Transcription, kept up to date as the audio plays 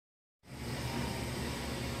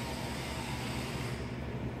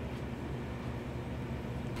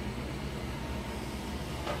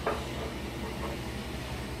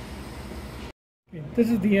This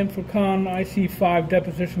is the Inficon IC5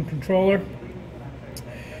 deposition controller.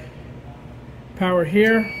 Power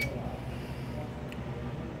here.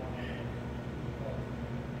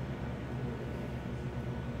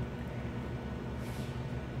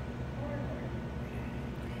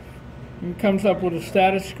 It comes up with a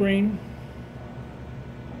status screen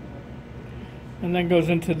and then goes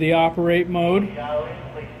into the operate mode.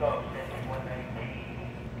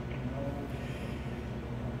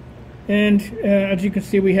 And as you can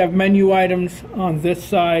see, we have menu items on this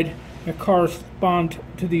side that correspond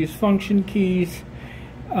to these function keys.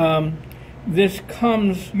 This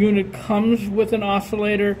unit comes with an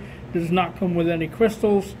oscillator, does not come with any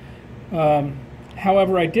crystals.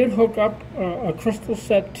 However, I did hook up a crystal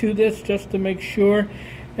set to this just to make sure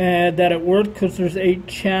that it worked, because there's 8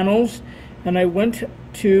 channels. And I went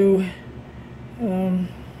to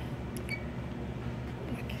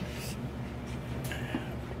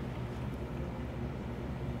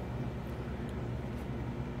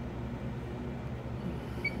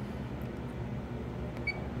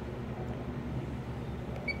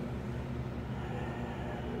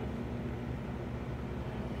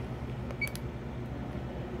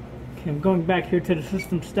I'm going back here to the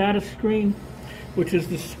system status screen, which is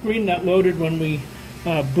the screen that loaded when we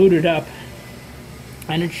booted up.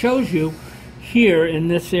 And it shows you here in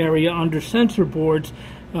this area under sensor boards,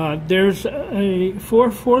 there's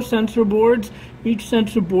four sensor boards. Each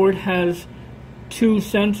sensor board has 2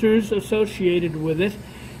 sensors associated with it.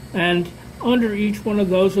 And under each one of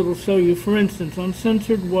those, it'll show you, for instance, on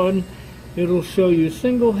sensored 1, it'll show you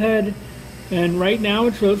single head. And right now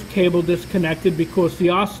it shows cable disconnected because the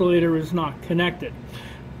oscillator is not connected.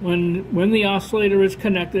 When the oscillator is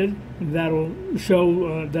connected, that'll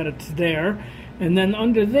show that it's there. And then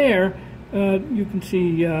under there, you can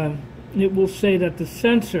see it will say that the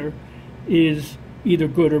sensor is either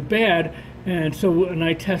good or bad. And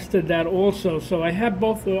I tested that also. So I have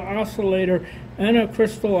both the oscillator and a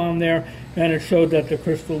crystal on there, and it showed that the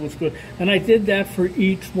crystal was good. And I did that for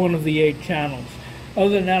each one of the 8 channels.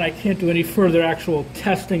 Other than that, I can't do any further actual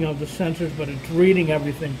testing of the sensors, but it's reading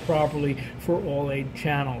everything properly for all 8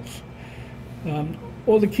 channels.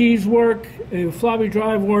 All the keys work, floppy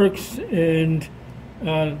drive works, and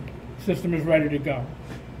the system is ready to go.